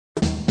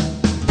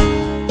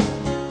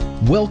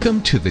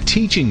Welcome to the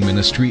teaching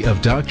ministry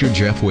of Dr.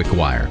 Jeff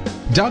Wickwire.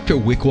 Dr.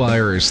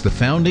 Wickwire is the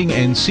founding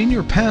and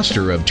senior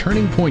pastor of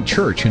Turning Point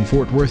Church in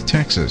Fort Worth,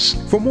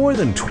 Texas. For more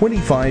than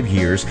 25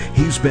 years,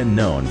 he's been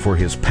known for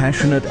his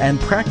passionate and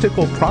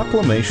practical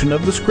proclamation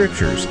of the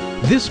Scriptures.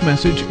 This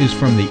message is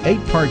from the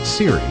 8-part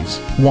series,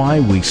 Why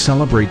We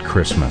Celebrate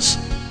Christmas.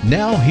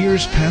 Now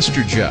here's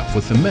Pastor Jeff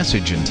with the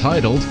message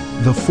entitled,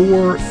 The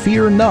 4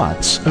 Fear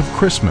Nots of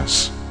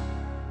Christmas.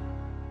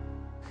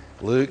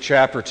 Luke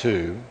chapter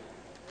 2.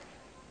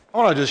 I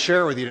want to just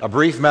share with you a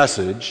brief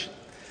message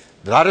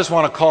that I just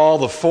want to call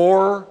the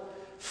 4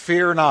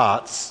 fear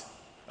nots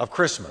of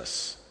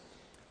Christmas.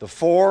 The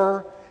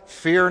 4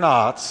 fear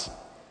nots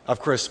of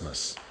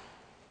Christmas.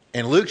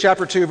 In Luke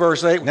chapter 2,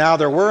 verse 8, now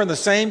there were in the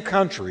same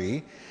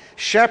country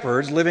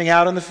shepherds living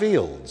out in the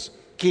fields,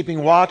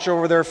 keeping watch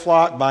over their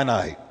flock by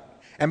night.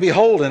 And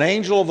behold, an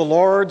angel of the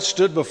Lord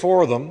stood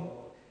before them,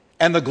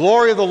 and the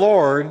glory of the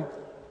Lord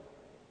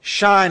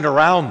shined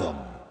around them,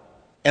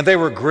 and they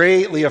were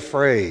greatly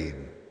afraid.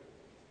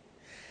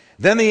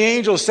 Then the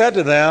angel said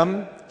to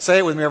them, say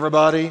it with me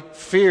everybody,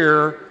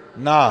 fear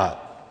not.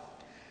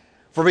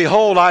 For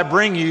behold, I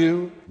bring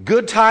you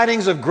good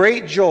tidings of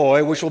great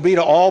joy, which will be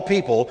to all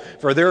people.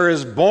 For there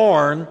is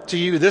born to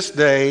you this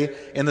day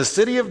in the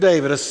city of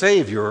David a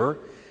Savior,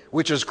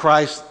 which is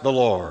Christ the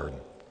Lord.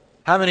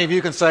 How many of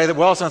you can say that,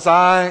 well, since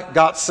I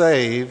got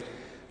saved,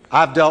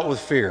 I've dealt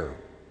with fear?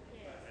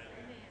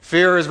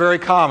 Fear is very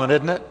common,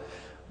 isn't it?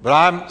 But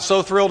I'm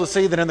so thrilled to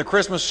see that in the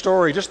Christmas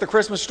story, just the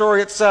Christmas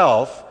story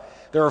itself,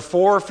 there are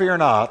 4 fear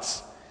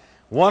nots.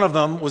 One of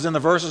them was in the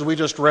verses we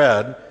just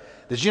read.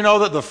 Did you know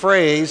that the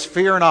phrase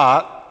fear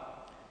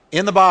not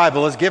in the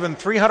Bible is given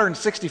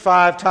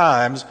 365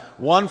 times,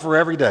 one for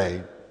every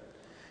day?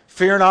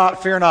 Fear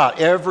not,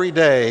 every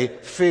day,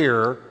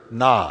 fear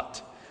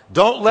not.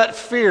 Don't let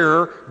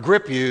fear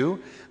grip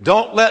you.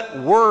 Don't let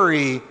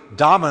worry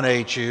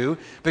dominate you,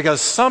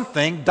 because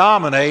something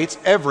dominates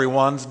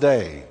everyone's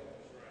day.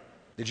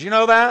 Did you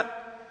know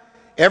that?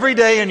 Every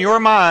day in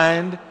your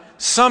mind,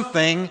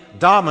 something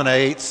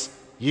dominates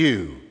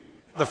you.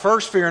 The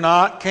first fear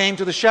not came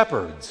to the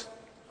shepherds.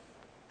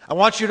 I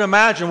want you to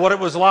imagine what it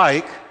was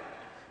like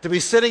to be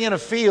sitting in a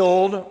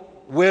field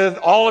with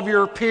all of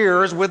your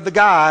peers, with the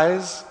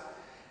guys,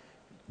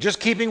 just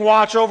keeping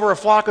watch over a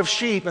flock of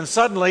sheep, and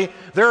suddenly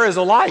there is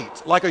a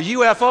light, like a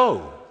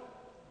UFO.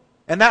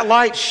 And that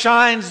light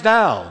shines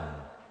down.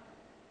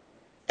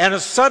 And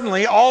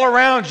suddenly, all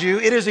around you,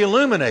 it is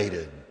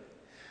illuminated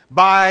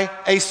by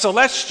a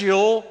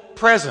celestial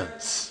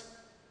presence.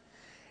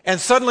 And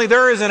suddenly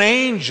there is an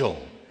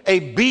angel, a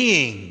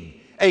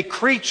being, a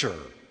creature.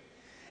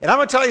 And I'm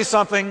going to tell you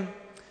something.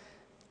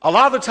 A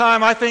lot of the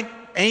time I think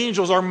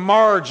angels are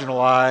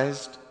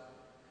marginalized.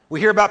 We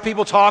hear about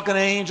people talking to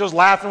angels,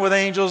 laughing with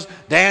angels,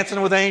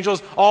 dancing with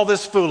angels, all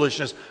this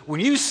foolishness. When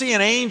you see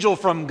an angel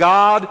from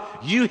God,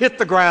 you hit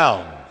the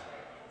ground.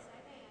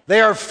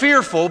 They are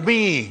fearful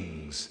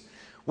beings.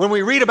 When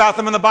we read about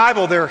them in the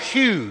Bible, they're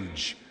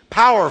huge,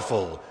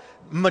 powerful,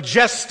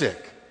 majestic.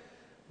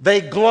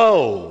 They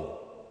glow.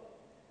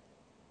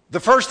 The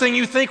first thing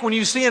you think when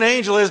you see an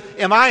angel is,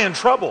 am I in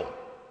trouble?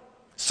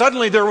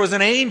 Suddenly there was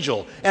an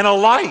angel and a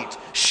light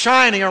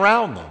shining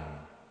around them.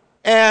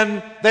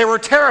 And they were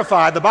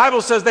terrified. The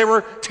Bible says they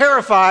were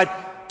terrified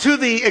to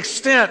the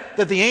extent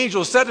that the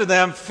angel said to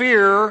them,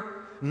 fear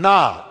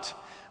not.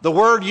 The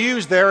word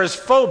used there is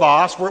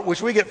phobos,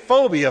 which we get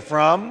phobia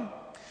from.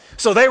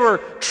 So they were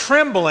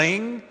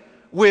trembling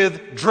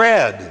with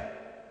dread.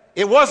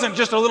 It wasn't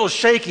just a little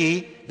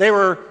shaky. They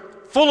were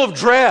full of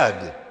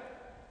dread.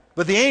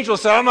 But the angel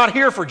said, I'm not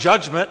here for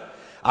judgment.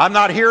 I'm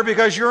not here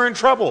because you're in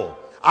trouble.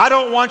 I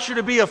don't want you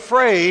to be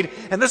afraid.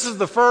 And this is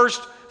the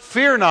first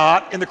fear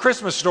not in the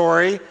Christmas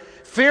story.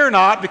 Fear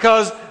not,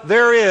 because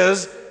there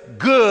is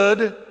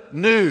good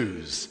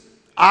news.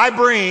 I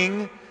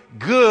bring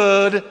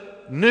good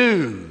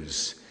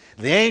news.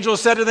 The angel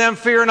said to them,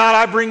 fear not,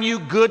 I bring you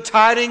good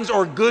tidings,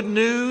 or good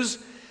news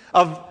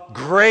of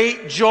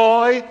great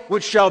joy,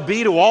 which shall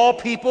be to all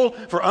people.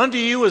 For unto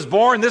you is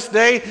born this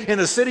day in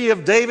the city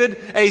of David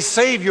a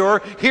Savior.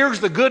 Here's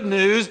the good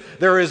news.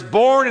 There is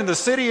born in the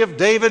city of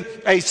David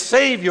a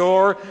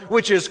Savior,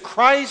 which is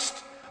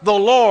Christ the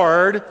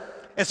Lord.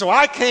 And so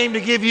I came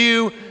to give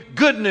you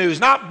good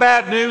news, not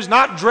bad news,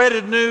 not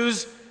dreaded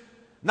news,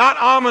 not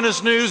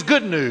ominous news,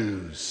 good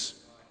news.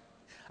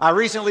 I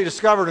recently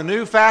discovered a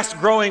new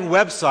fast-growing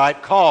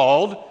website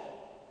called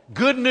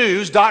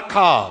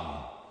goodnews.com.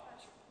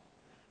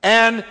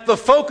 And the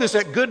focus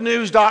at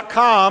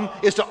goodnews.com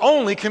is to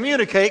only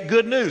communicate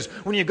good news.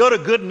 When you go to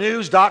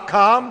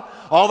goodnews.com,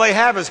 all they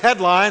have is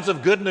headlines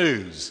of good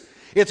news.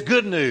 It's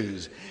good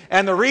news.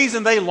 And the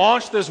reason they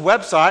launched this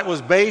website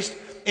was based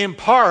in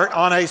part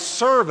on a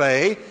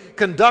survey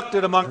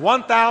conducted among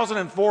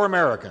 1,004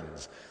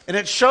 Americans. And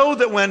it showed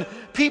that when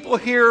people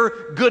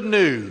hear good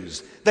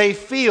news, they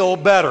feel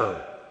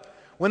better.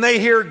 When they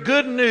hear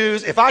good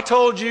news, if I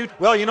told you,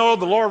 well, you know,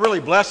 the Lord really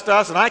blessed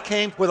us and I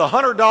came with a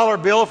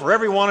 $100 bill for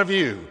every one of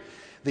you,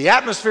 the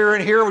atmosphere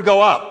in here would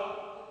go up.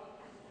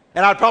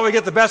 And I'd probably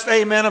get the best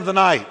amen of the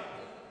night.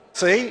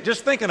 See,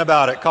 just thinking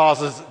about it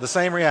causes the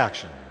same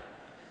reaction.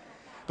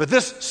 But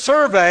this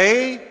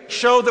survey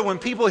showed that when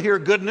people hear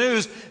good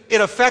news,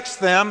 it affects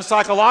them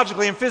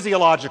psychologically and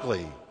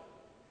physiologically.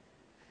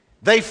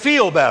 They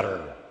feel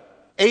better.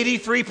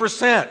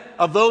 83%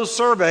 of those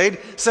surveyed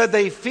said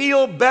they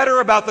feel better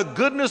about the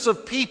goodness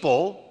of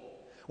people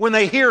when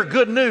they hear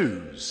good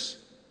news.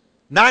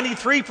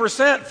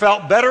 93%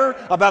 felt better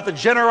about the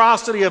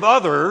generosity of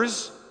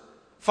others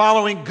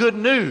following good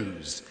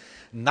news.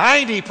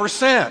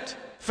 90%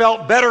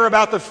 felt better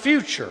about the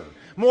future,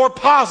 more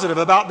positive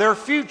about their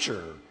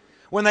future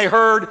when they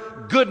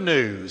heard good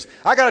news.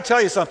 I got to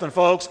tell you something,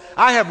 folks.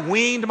 I have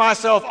weaned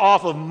myself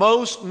off of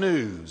most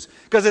news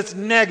because it's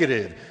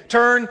negative.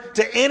 Turn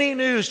to any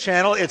news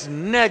channel, it's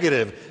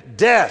negative.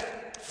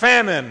 Death,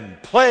 famine,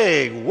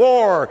 plague,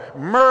 war,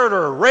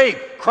 murder,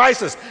 rape,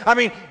 crisis. I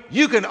mean,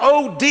 you can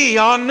OD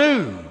on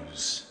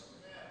news.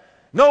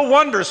 No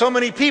wonder so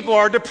many people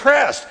are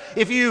depressed.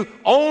 If you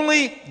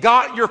only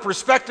got your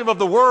perspective of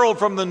the world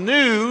from the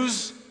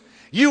news,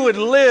 you would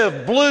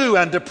live blue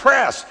and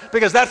depressed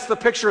because that's the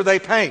picture they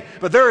paint.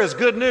 But there is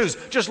good news.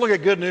 Just look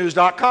at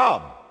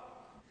goodnews.com.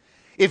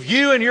 If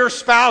you and your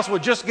spouse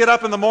would just get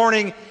up in the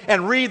morning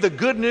and read the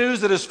good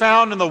news that is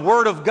found in the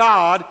Word of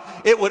God,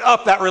 it would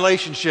up that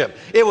relationship.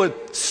 It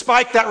would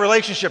spike that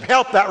relationship,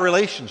 help that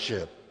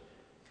relationship.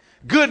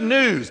 Good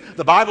news.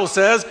 The Bible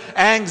says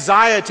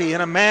anxiety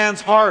in a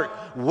man's heart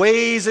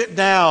weighs it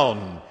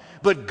down,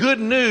 but good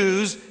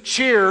news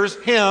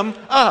cheers him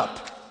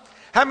up.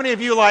 How many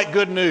of you like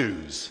good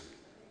news?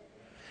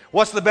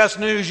 What's the best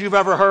news you've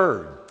ever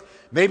heard?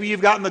 Maybe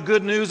you've gotten the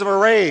good news of a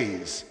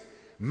raise.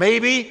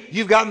 Maybe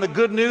you've gotten the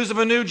good news of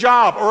a new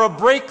job or a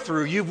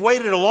breakthrough you've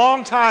waited a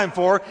long time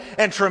for,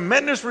 and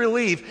tremendous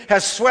relief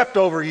has swept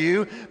over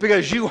you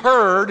because you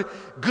heard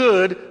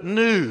good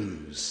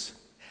news.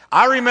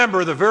 I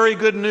remember the very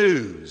good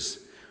news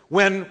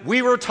when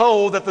we were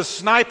told that the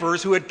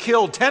snipers who had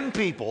killed 10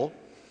 people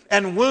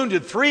and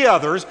wounded 3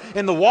 others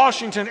in the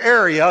Washington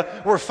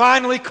area were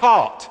finally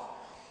caught.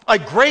 A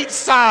great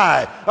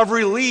sigh of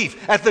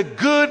relief at the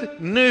good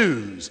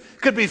news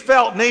could be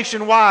felt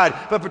nationwide,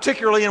 but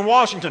particularly in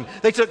Washington.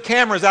 They took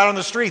cameras out on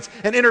the streets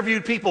and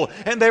interviewed people,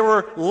 and they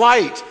were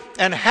light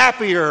and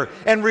happier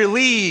and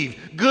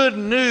relieved. Good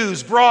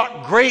news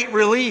brought great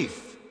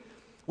relief.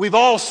 We've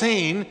all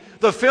seen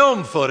the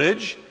film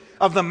footage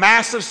of the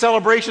massive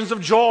celebrations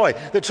of joy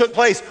that took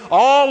place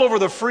all over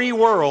the free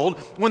world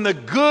when the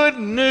good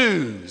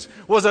news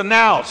was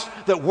announced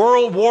that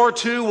World War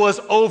II was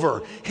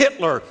over.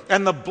 Hitler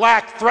and the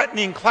black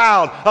threatening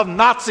cloud of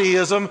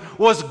Nazism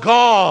was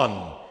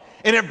gone.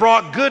 And it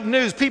brought good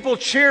news, people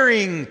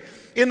cheering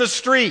in the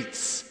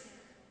streets.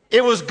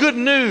 It was good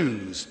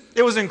news.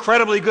 It was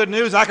incredibly good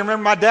news. I can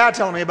remember my dad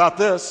telling me about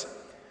this.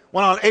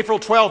 When on April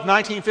 12,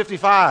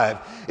 1955,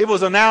 it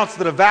was announced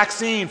that a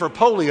vaccine for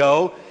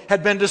polio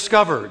had been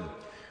discovered.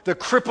 The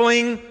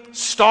crippling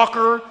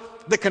stalker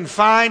that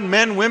confined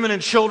men, women,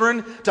 and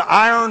children to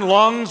iron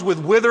lungs with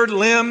withered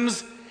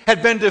limbs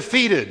had been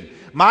defeated.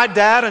 My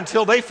dad,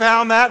 until they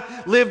found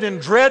that, lived in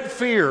dread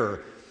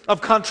fear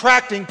of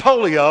contracting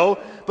polio,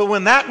 but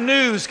when that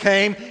news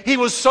came, he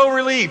was so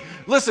relieved.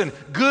 Listen,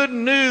 good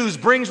news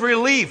brings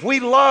relief. We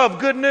love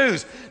good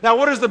news. Now,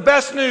 what is the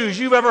best news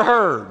you've ever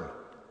heard?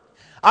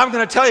 I'm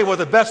going to tell you what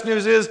the best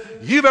news is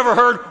you've ever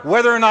heard,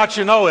 whether or not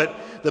you know it.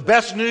 The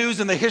best news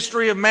in the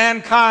history of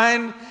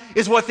mankind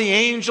is what the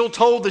angel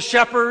told the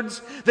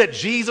shepherds, that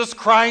Jesus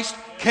Christ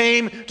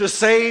came to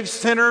save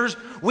sinners.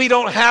 We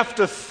don't have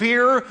to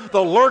fear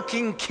the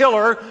lurking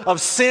killer of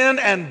sin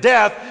and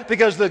death,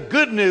 because the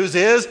good news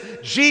is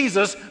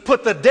Jesus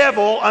put the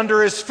devil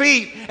under his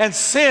feet and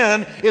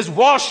sin is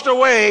washed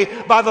away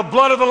by the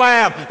blood of the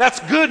Lamb. That's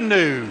good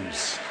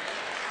news.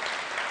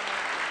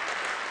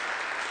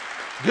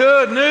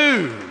 Good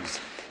news.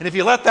 And if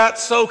you let that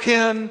soak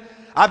in,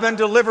 I've been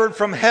delivered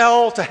from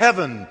hell to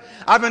heaven.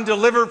 I've been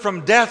delivered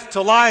from death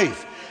to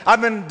life.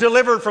 I've been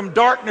delivered from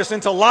darkness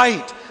into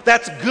light.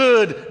 That's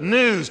good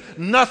news.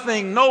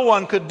 Nothing, no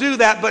one could do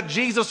that but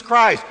Jesus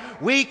Christ.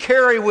 We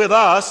carry with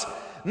us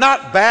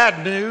not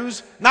bad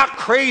news, not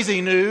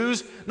crazy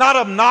news, not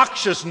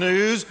obnoxious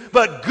news,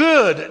 but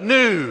good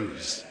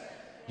news.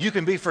 You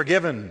can be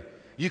forgiven.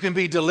 You can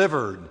be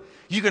delivered.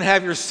 You can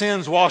have your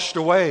sins washed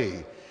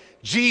away.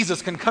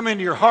 Jesus can come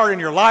into your heart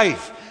and your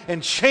life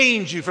and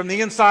change you from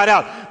the inside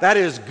out. That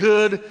is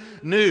good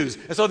news.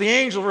 And so the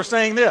angels were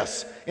saying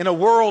this: in a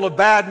world of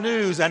bad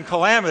news and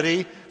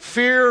calamity,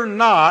 fear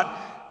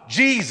not,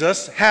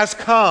 Jesus has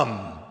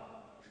come.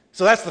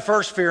 So that's the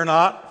first fear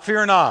not.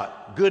 Fear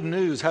not, good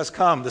news has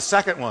come. The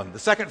second one, the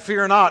second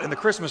fear not in the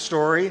Christmas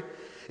story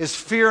is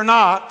fear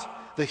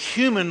not the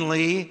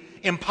humanly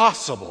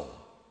impossible.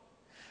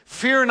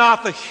 Fear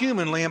not the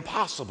humanly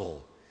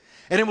impossible.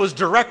 And it was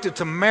directed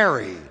to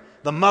Mary,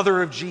 the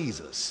mother of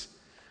Jesus.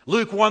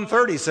 Luke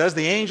 1:30 says,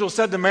 the angel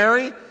said to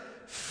Mary,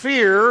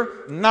 fear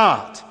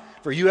not,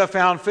 for you have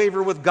found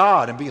favor with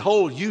God, and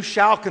behold, you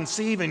shall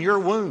conceive in your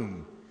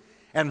womb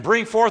and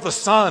bring forth a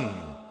son,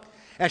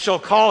 and shall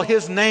call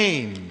his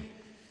name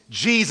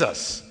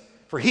Jesus.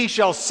 for he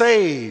shall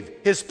save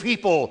his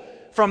people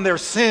from their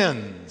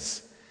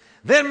sins.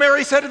 Then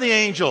Mary said to the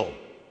angel,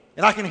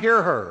 and I can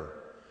hear her,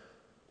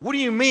 what do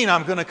you mean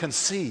I'm going to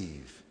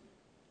conceive?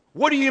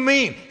 What do you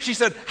mean? She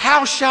said,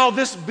 how shall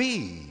this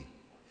be?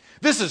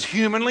 This is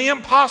humanly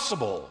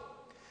impossible.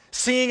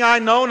 Seeing I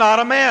know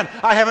not a man.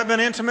 I haven't been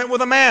intimate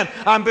with a man.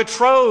 I'm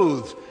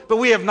betrothed, but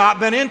we have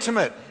not been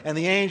intimate. And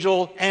the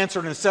angel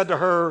answered and said to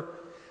her,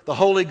 the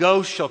Holy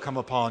Ghost shall come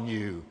upon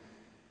you.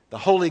 The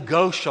Holy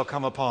Ghost shall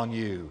come upon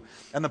you,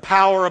 and the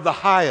power of the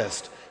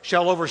highest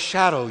shall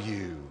overshadow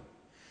you.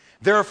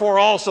 Therefore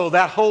also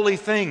that holy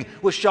thing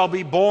which shall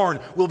be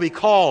born will be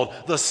called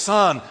the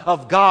Son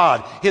of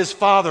God. His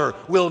father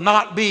will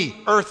not be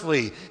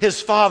earthly. His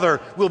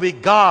father will be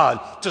God,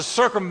 to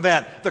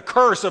circumvent the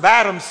curse of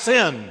Adam's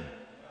sin.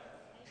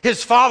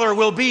 His father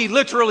will be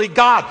literally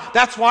God.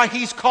 That's why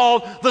he's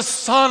called the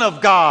Son of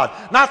God.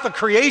 Not the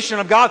creation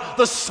of God,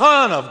 the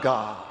Son of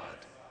God.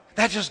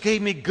 That just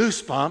gave me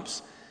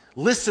goosebumps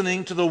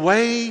listening to the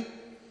way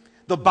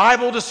the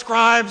Bible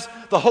describes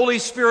the Holy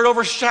Spirit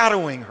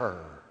overshadowing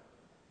her.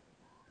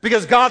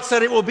 Because God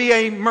said it will be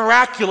a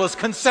miraculous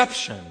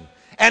conception,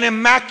 an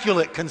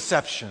immaculate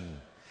conception.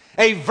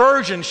 A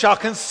virgin shall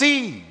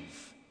conceive.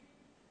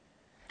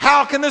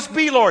 How can this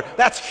be, Lord?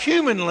 That's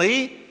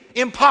humanly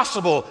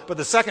impossible. But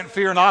the second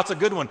fear not's a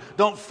good one.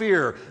 Don't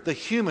fear the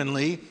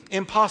humanly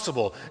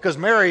impossible. Because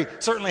Mary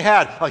certainly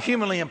had a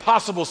humanly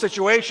impossible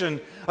situation,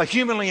 a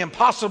humanly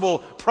impossible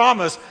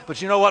promise.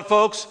 But you know what,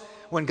 folks?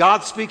 When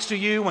God speaks to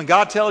you, when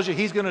God tells you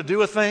he's going to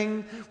do a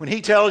thing, when he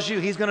tells you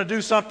he's going to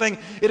do something,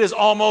 it is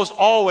almost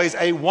always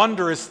a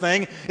wondrous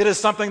thing. It is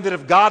something that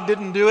if God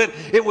didn't do it,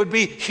 it would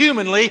be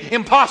humanly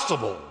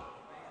impossible.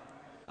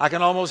 I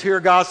can almost hear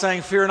God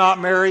saying, fear not,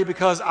 Mary,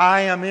 because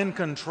I am in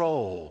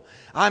control.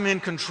 I'm in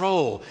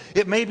control.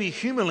 It may be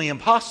humanly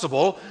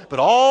impossible, but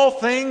all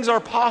things are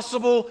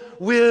possible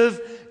with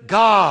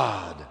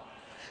God.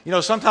 You know,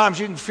 sometimes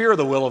you can fear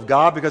the will of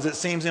God because it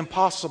seems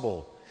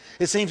impossible.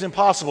 It seems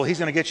impossible he's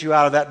going to get you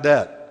out of that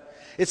debt.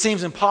 It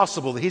seems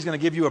impossible that he's going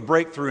to give you a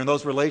breakthrough in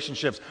those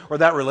relationships or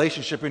that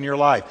relationship in your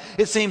life.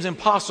 It seems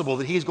impossible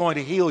that he's going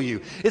to heal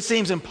you. It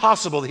seems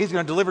impossible that he's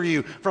going to deliver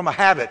you from a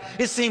habit.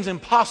 It seems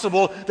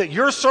impossible that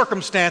your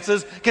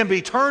circumstances can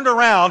be turned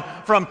around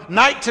from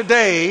night to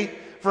day,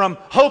 from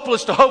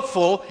hopeless to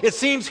hopeful. It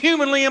seems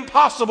humanly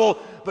impossible,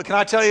 but can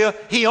I tell you,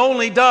 he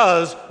only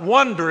does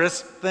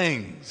wondrous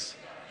things.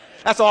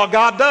 That's all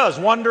God does,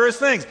 wondrous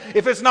things.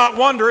 If it's not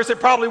wondrous, it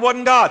probably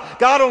wasn't God.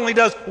 God only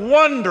does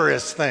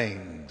wondrous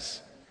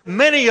things.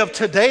 Many of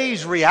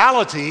today's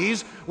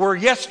realities were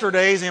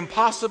yesterday's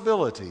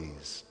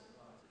impossibilities.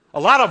 A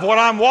lot of what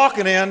I'm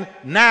walking in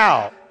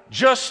now,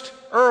 just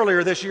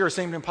earlier this year,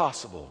 seemed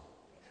impossible.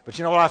 But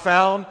you know what I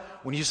found?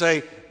 When you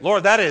say,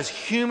 Lord, that is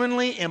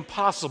humanly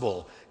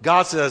impossible,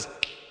 God says,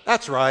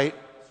 that's right.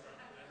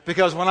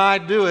 Because when I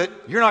do it,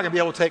 you're not going to be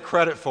able to take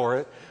credit for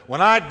it.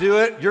 When I do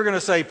it, you're going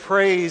to say,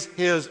 praise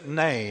his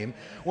name.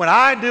 When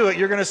I do it,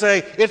 you're going to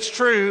say, it's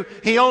true.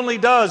 He only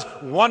does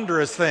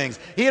wondrous things.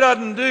 He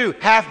doesn't do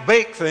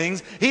half-baked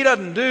things. He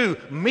doesn't do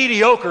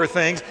mediocre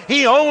things.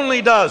 He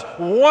only does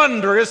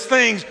wondrous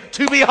things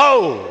to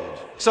behold.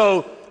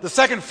 So the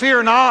second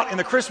fear not in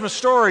the Christmas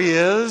story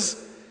is,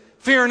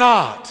 fear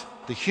not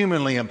the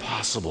humanly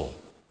impossible.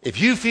 If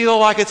you feel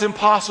like it's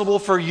impossible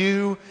for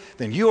you,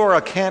 then you are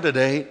a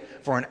candidate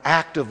for an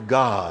act of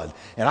God.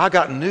 And I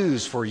got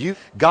news for you.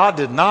 God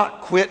did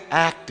not quit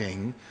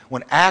acting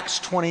when Acts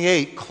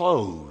 28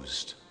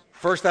 closed.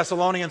 1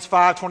 Thessalonians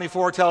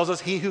 5:24 tells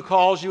us, he who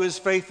calls you is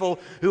faithful,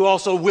 who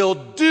also will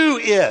do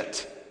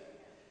it.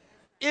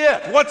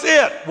 What's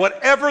it?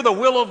 Whatever the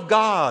will of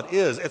God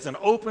is. It's an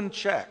open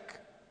check.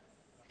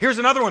 Here's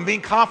another one,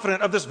 being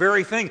confident of this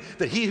very thing,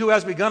 that he who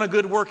has begun a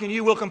good work in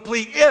you will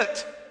complete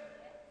it.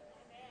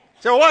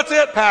 So what's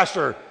it,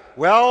 Pastor?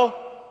 Well,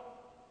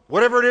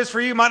 whatever it is for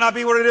you might not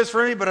be what it is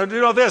for me, but I do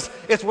know this.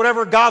 It's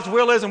whatever God's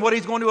will is and what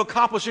he's going to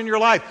accomplish in your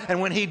life.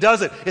 And when he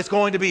does it, it's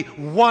going to be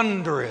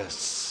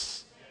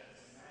wondrous.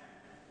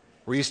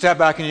 Where you step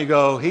back and you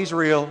go, he's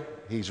real,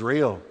 he's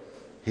real,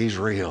 he's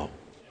real.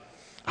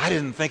 I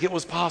didn't think it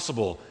was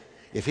possible.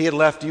 If he had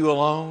left you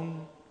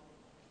alone,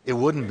 it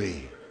wouldn't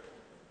be.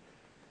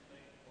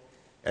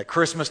 At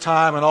Christmas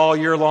time and all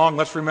year long,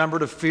 let's remember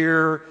to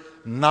fear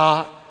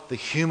not the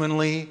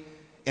humanly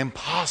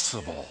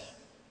impossible.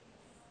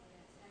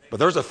 But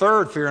there's a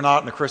third fear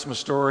not in the Christmas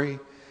story,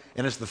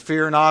 and it's the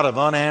fear not of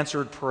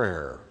unanswered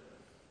prayer.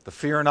 The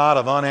fear not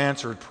of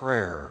unanswered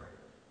prayer.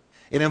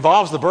 It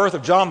involves the birth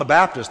of John the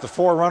Baptist, the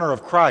forerunner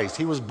of Christ.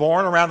 He was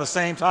born around the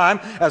same time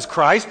as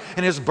Christ,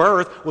 and his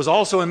birth was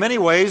also in many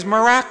ways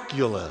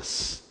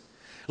miraculous.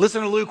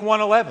 Listen to Luke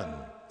 1:11.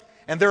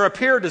 And there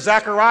appeared to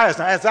Zacharias.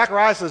 Now, as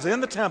Zacharias is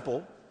in the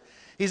temple,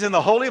 he's in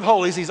the Holy of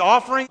Holies, he's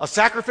offering a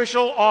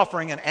sacrificial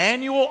offering, an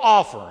annual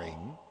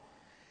offering.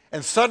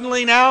 And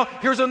suddenly now,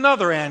 here's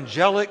another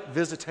angelic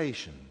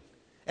visitation.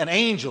 An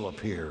angel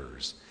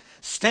appears,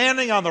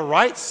 standing on the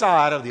right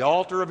side of the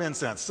altar of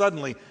incense.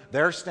 Suddenly,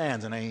 there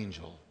stands an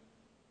angel.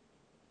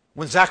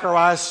 When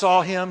Zacharias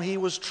saw him, he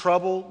was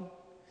troubled.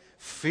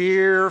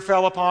 Fear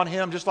fell upon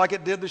him just like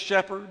it did the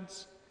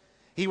shepherds.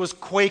 He was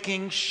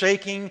quaking,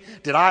 shaking.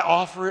 Did I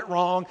offer it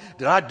wrong?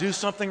 Did I do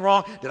something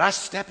wrong? Did I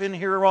step in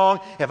here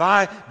wrong? Have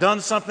I done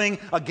something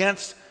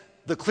against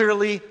the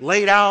clearly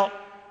laid out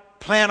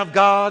plan of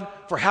God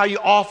for how you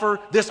offer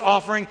this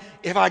offering?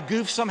 If I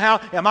goof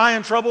somehow, am I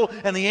in trouble?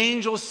 And the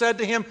angel said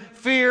to him,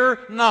 fear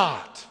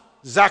not,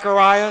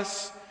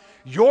 Zacharias.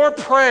 Your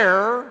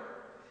prayer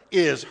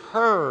is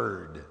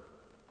heard.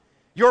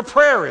 Your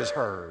prayer is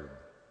heard.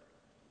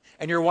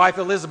 And your wife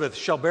Elizabeth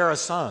shall bear a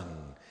son,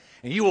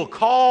 and you will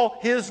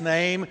call his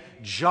name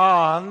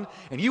John,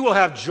 and you will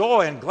have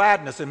joy and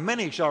gladness, and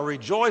many shall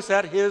rejoice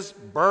at his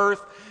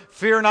birth.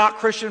 Fear not,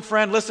 Christian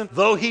friend. Listen,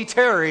 though he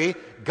tarry,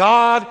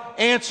 God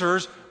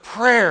answers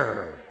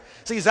prayer.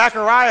 See,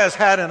 Zacharias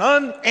had an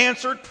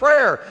unanswered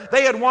prayer.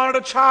 They had wanted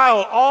a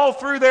child all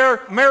through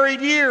their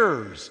married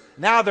years.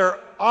 Now they're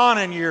on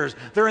in years.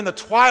 They're in the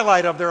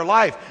twilight of their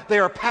life. They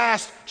are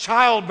past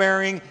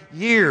childbearing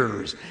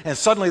years. And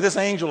suddenly this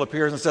angel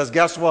appears and says,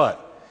 guess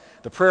what?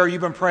 The prayer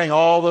you've been praying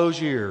all those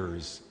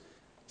years.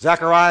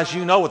 Zacharias,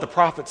 you know what the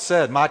prophet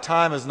said. My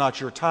time is not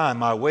your time.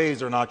 My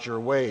ways are not your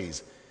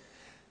ways.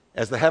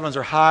 As the heavens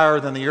are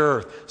higher than the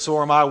earth, so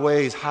are my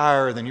ways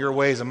higher than your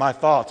ways, and my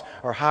thoughts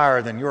are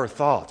higher than your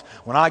thoughts.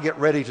 When I get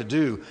ready to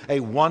do a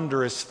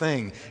wondrous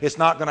thing, it's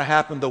not going to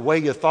happen the way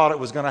you thought it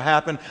was going to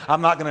happen.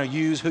 I'm not going to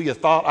use who you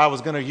thought I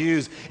was going to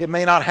use. It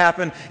may not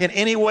happen in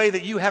any way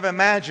that you have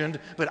imagined,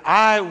 but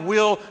I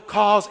will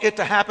cause it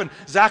to happen.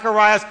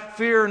 Zacharias,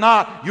 fear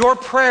not. Your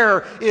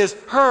prayer is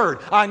heard.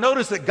 I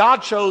notice that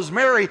God chose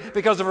Mary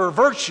because of her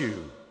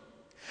virtue.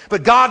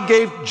 But God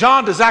gave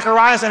John to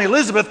Zacharias and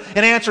Elizabeth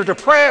in answer to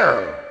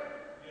prayer.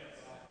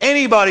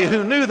 Anybody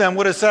who knew them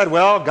would have said,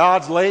 well,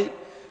 God's late.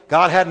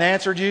 God hadn't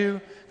answered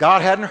you.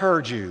 God hadn't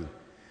heard you.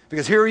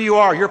 Because here you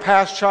are, you're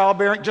past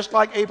childbearing, just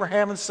like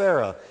Abraham and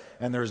Sarah,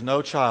 and there's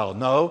no child.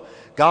 No,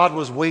 God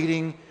was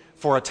waiting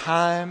for a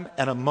time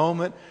and a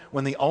moment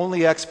when the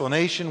only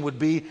explanation would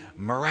be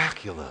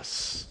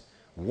miraculous,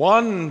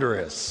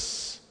 wondrous.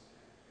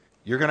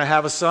 You're going to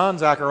have a son,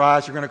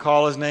 Zacharias. You're going to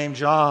call his name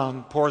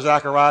John. Poor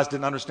Zacharias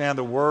didn't understand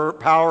the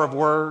power of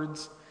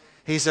words.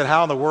 He said,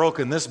 how in the world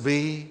can this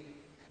be?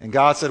 And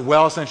God said,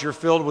 well, since you're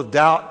filled with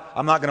doubt,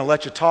 I'm not going to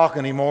let you talk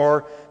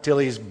anymore till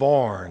he's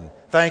born.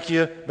 Thank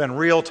you. Been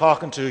real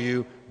talking to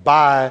you.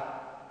 Bye.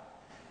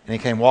 And he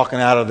came walking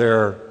out of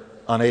there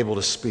unable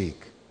to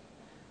speak.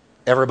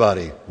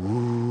 Everybody,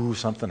 ooh,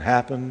 something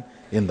happened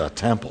in the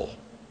temple.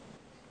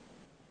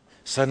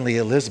 Suddenly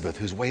Elizabeth,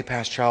 who's way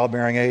past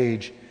childbearing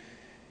age,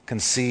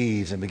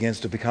 conceives and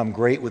begins to become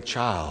great with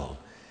child.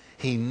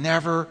 He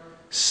never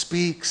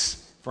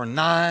speaks for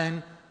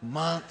 9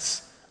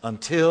 months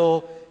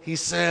until he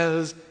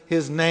says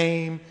his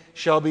name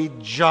shall be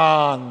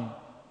John.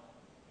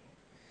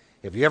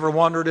 Have you ever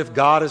wondered if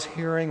God is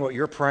hearing what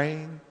you're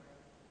praying?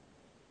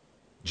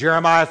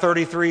 Jeremiah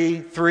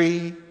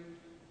 33:3,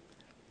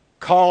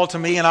 call to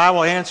me and I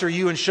will answer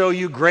you and show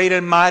you great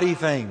and mighty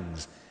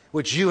things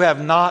which you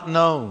have not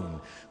known.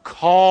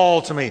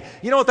 Call to me.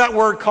 You know what that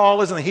word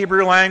call is in the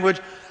Hebrew language?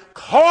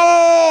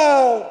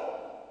 Call!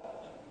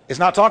 It's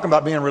not talking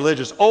about being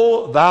religious.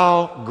 O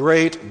thou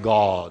great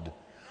God,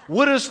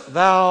 wouldest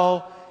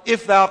thou,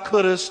 if thou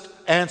couldest,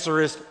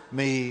 answerest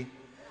me?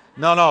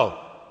 No.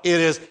 It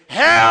is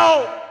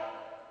help!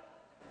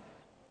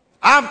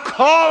 I'm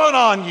calling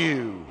on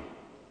you.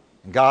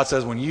 And God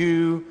says, when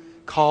you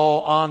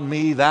call on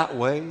me that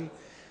way,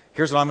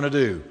 here's what I'm going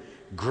to do.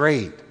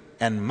 Great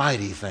and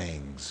mighty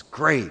things.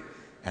 Great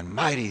and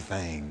mighty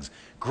things.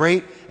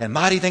 Great and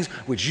mighty things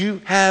which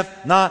you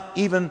have not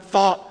even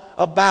thought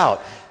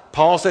about.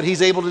 Paul said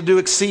he's able to do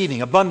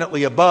exceeding,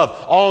 abundantly above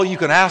all you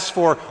can ask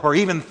for or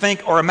even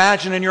think or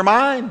imagine in your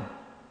mind.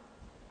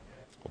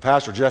 Well,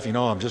 Pastor Jeff, you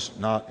know, I'm just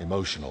not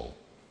emotional.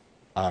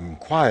 I'm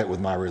quiet with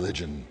my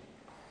religion.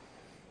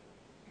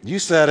 You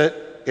said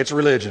it. It's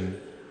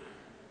religion.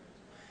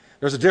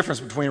 There's a difference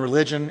between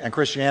religion and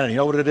Christianity. You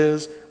know what it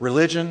is?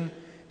 Religion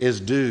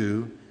is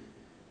do.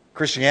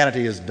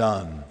 Christianity is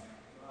done.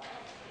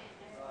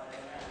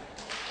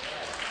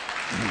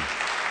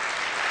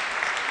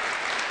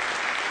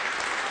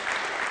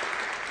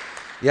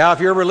 Yeah,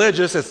 if you're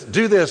religious, it's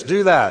do this,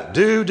 do that.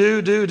 Do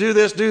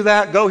this, do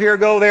that. Go here,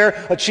 go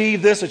there.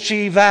 Achieve this,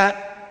 achieve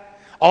that.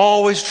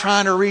 Always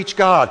trying to reach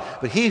God.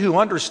 But he who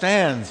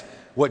understands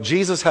what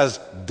Jesus has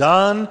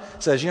done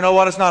says, you know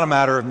what? It's not a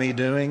matter of me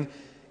doing.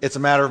 It's a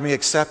matter of me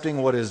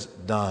accepting what is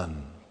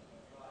done.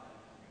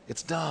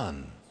 It's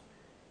done.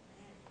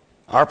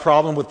 Our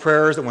problem with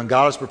prayer is that when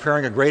God is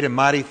preparing a great and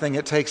mighty thing,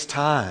 it takes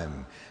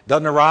time.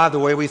 Doesn't arrive the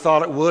way we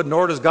thought it would,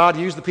 nor does God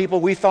use the people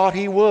we thought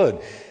he would.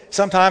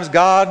 Sometimes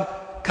God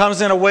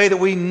comes in a way that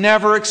we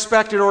never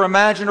expected or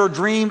imagined or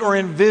dreamed or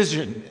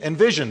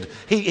envisioned.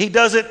 He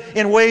does it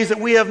in ways that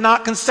we have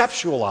not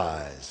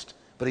conceptualized,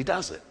 but he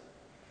does it.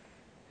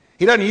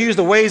 He doesn't use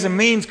the Ways and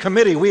Means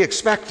Committee we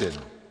expected.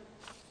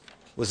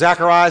 With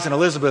Zacharias and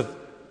Elizabeth,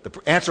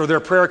 the answer to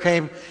their prayer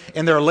came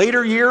in their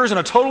later years in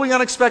a totally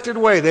unexpected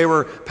way. They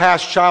were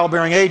past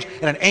childbearing age,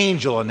 and an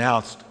angel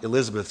announced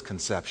Elizabeth's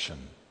conception.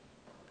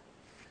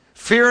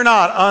 Fear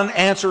not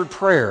unanswered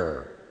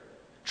prayer.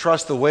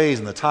 Trust the ways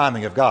and the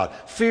timing of God.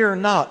 Fear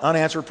not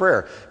unanswered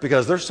prayer,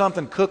 because there's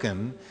something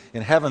cooking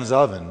in heaven's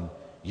oven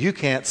you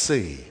can't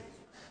see.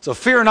 So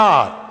fear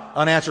not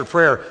unanswered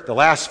prayer. The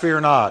last fear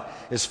not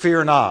is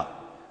fear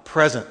not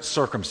present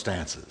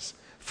circumstances.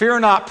 Fear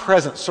not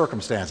present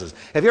circumstances.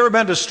 Have you ever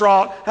been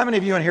distraught? How many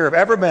of you in here have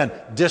ever been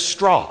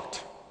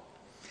distraught?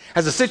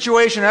 Has the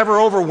situation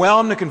ever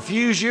overwhelmed and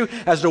confused you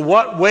as to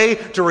what way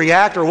to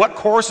react or what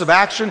course of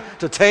action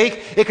to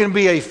take? It can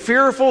be a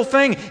fearful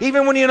thing,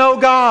 even when you know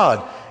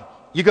God.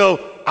 You go,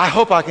 I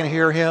hope I can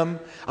hear Him.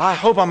 I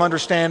hope I'm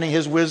understanding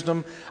His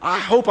wisdom. I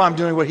hope I'm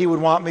doing what He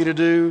would want me to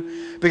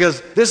do.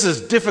 Because this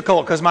is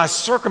difficult, because my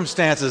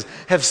circumstances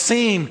have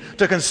seemed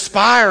to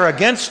conspire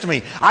against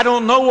me. I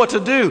don't know what to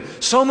do.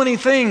 So many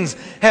things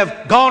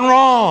have gone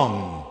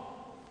wrong.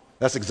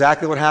 That's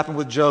exactly what happened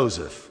with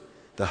Joseph,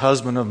 the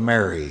husband of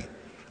Mary.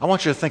 I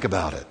want you to think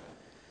about it.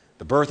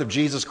 The birth of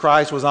Jesus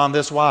Christ was on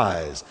this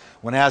wise,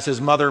 when as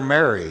his mother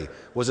Mary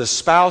was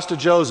espoused to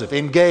Joseph,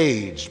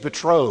 engaged,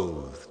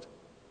 betrothed.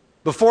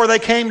 Before they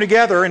came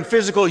together in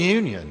physical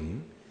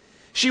union,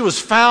 she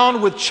was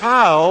found with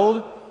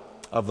child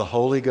of the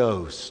Holy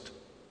Ghost.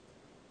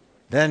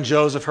 Then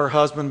Joseph, her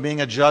husband,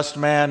 being a just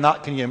man,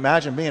 can you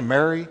imagine being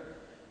Mary?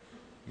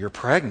 You're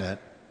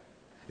pregnant.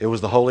 It was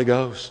the Holy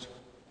Ghost.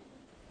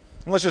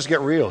 Let's just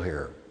get real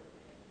here.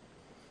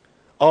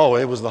 Oh,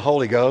 it was the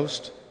Holy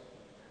Ghost.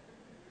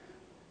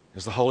 It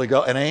was the Holy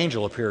Ghost. An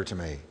angel appeared to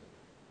me.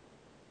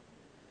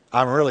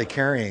 I'm really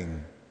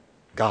carrying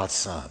God's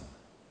Son.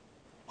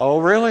 Oh,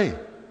 really?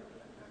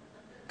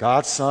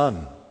 God's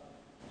Son.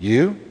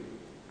 You?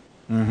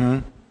 Mm-hmm.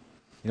 You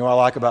know what I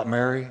like about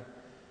Mary?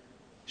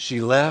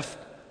 She left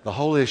the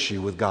whole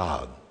issue with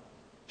God.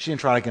 She didn't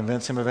try to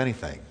convince him of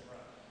anything.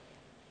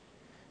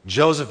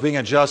 Joseph, being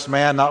a just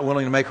man, not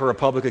willing to make her a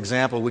public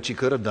example, which he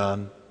could have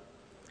done,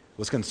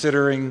 was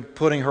considering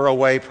putting her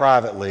away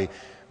privately,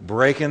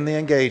 breaking the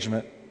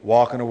engagement,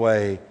 walking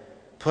away,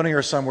 putting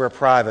her somewhere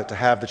private to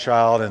have the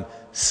child, and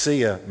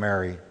see ya,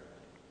 Mary.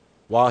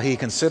 While he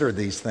considered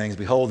these things,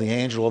 behold, the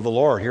angel of the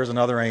Lord, here's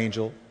another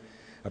angel,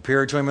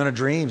 appeared to him in a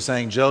dream,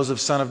 saying, Joseph,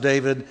 son of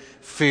David,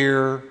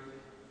 fear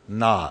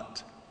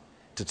not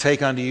to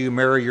take unto you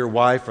Mary your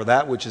wife, for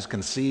that which is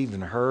conceived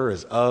in her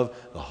is of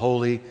the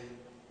Holy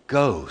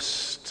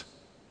Ghost.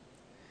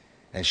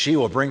 And she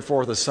will bring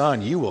forth a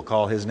son. You will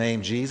call his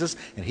name Jesus,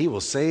 and he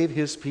will save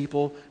his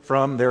people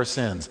from their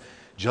sins.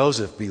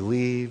 Joseph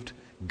believed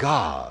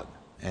God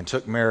and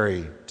took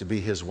Mary to be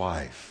his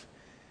wife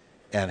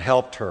and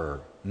helped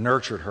her,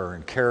 nurtured her,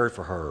 and cared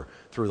for her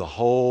through the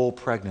whole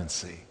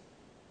pregnancy.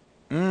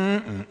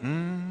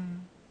 The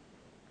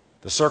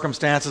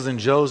circumstances in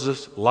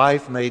Joseph's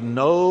life made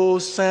no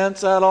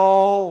sense at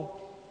all.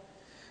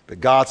 But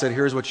God said,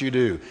 here's what you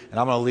do. And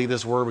I'm going to leave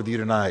this word with you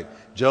tonight.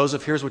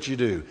 Joseph, here's what you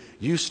do.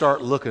 You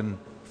start looking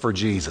for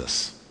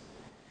Jesus.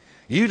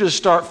 You just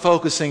start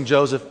focusing,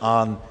 Joseph,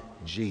 on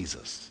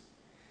Jesus.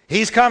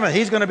 He's coming.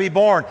 He's going to be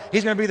born.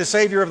 He's going to be the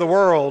Savior of the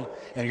world.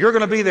 And you're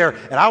going to be there.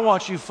 And I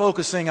want you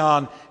focusing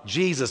on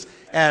Jesus.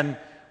 And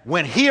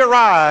when He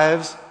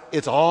arrives,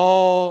 it's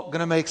all going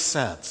to make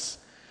sense.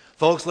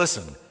 Folks,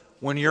 listen.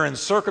 When you're in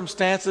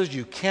circumstances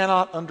you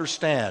cannot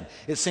understand,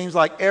 it seems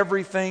like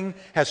everything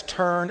has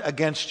turned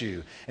against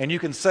you. And you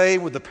can say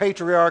with the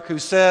patriarch who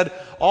said,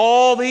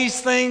 all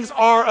these things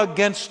are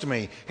against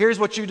me. Here's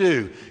what you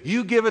do.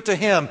 You give it to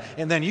Him,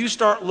 and then you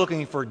start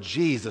looking for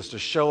Jesus to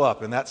show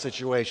up in that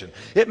situation.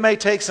 It may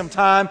take some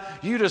time.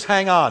 You just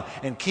hang on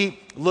and keep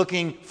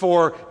looking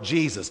for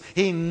Jesus.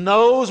 He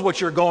knows what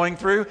you're going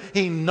through.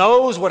 He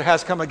knows what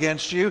has come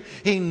against you.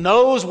 He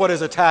knows what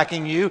is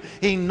attacking you.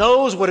 He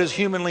knows what is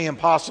humanly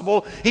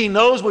impossible. He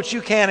knows what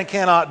you can and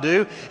cannot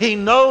do. He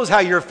knows how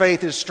your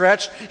faith is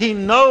stretched. He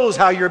knows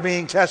how you're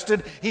being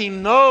tested. He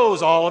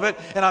knows all of it.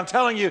 And I'm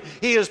telling you,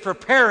 He is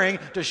preparing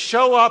to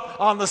show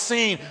up on the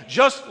scene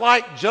just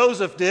like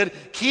Joseph did.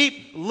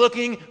 Keep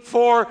looking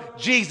for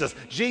Jesus.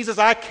 Jesus,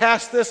 I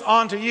cast this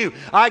onto you.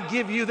 I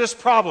give you this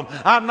problem.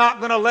 I'm not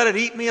going to let it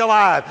eat me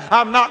alive.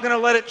 I'm not going to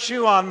let it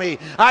chew on me.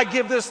 I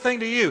give this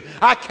thing to you.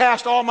 I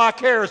cast all my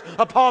cares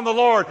upon the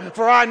Lord,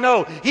 for I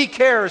know He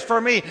cares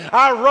for me.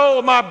 I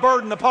roll my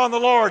burden upon the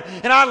Lord,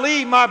 and I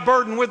leave my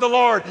burden with the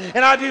Lord,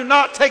 and I do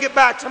not take it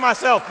back to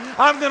myself.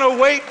 I'm going to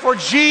wait for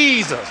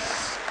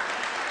Jesus.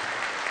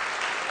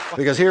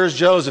 Because here's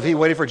Joseph. He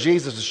waited for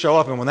Jesus to show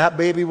up, and when that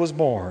baby was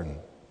born,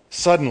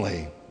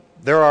 suddenly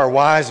there are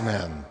wise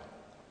men.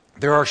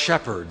 There are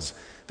shepherds.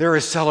 There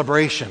is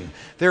celebration.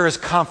 There is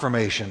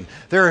confirmation.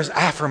 There is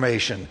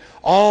affirmation.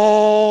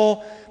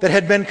 All that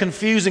had been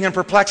confusing and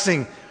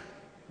perplexing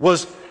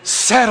was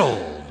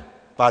settled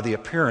by the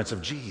appearance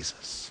of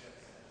Jesus.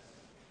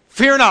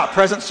 Fear not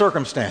present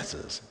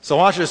circumstances. So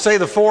I want you to say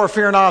the 4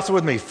 fear nots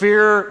with me.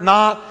 Fear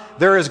not,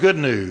 there is good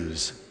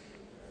news.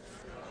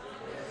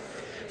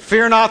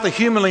 Fear not the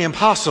humanly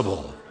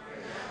impossible.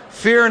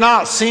 Fear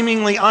not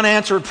seemingly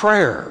unanswered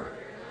prayer.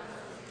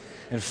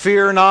 And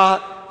fear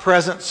not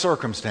present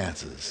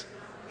circumstances.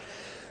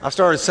 I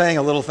started saying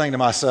a little thing to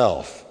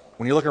myself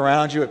when you look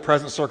around you at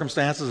present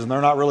circumstances and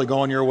they're not really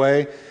going your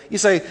way, you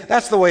say,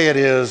 that's the way it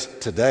is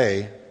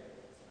today.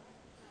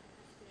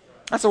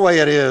 That's the way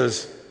it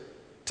is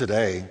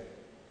today.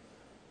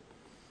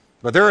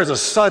 But there is a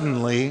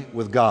suddenly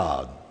with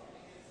God.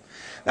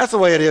 That's the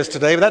way it is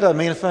today, but that doesn't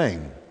mean a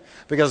thing,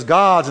 because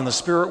God's in the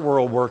spirit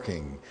world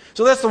working.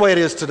 So that's the way it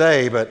is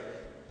today, but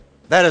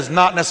that is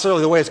not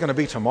necessarily the way it's going to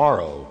be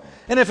tomorrow.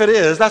 And if it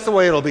is, that's the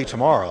way it'll be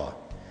tomorrow.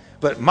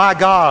 But my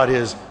God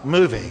is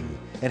moving,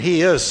 and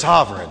He is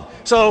sovereign.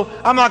 So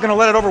I'm not going to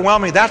let it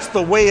overwhelm me. That's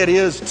the way it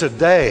is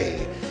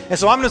today. And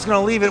so I'm just going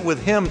to leave it with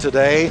Him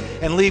today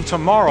and leave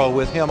tomorrow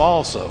with Him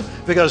also,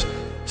 because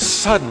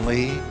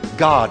suddenly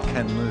God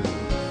can move.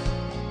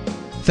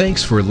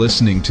 Thanks for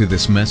listening to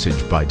this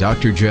message by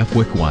Dr. Jeff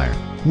Wickwire.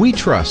 We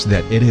trust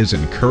that it has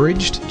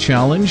encouraged,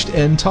 challenged,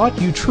 and taught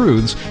you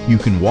truths you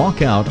can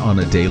walk out on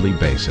a daily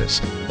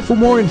basis. For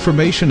more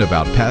information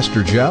about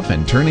Pastor Jeff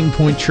and Turning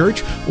Point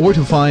Church, or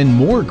to find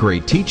more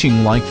great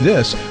teaching like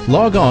this,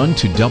 log on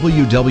to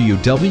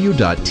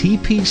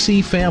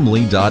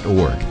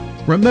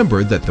www.tpcfamily.org.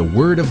 Remember that the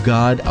Word of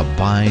God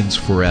abides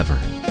forever.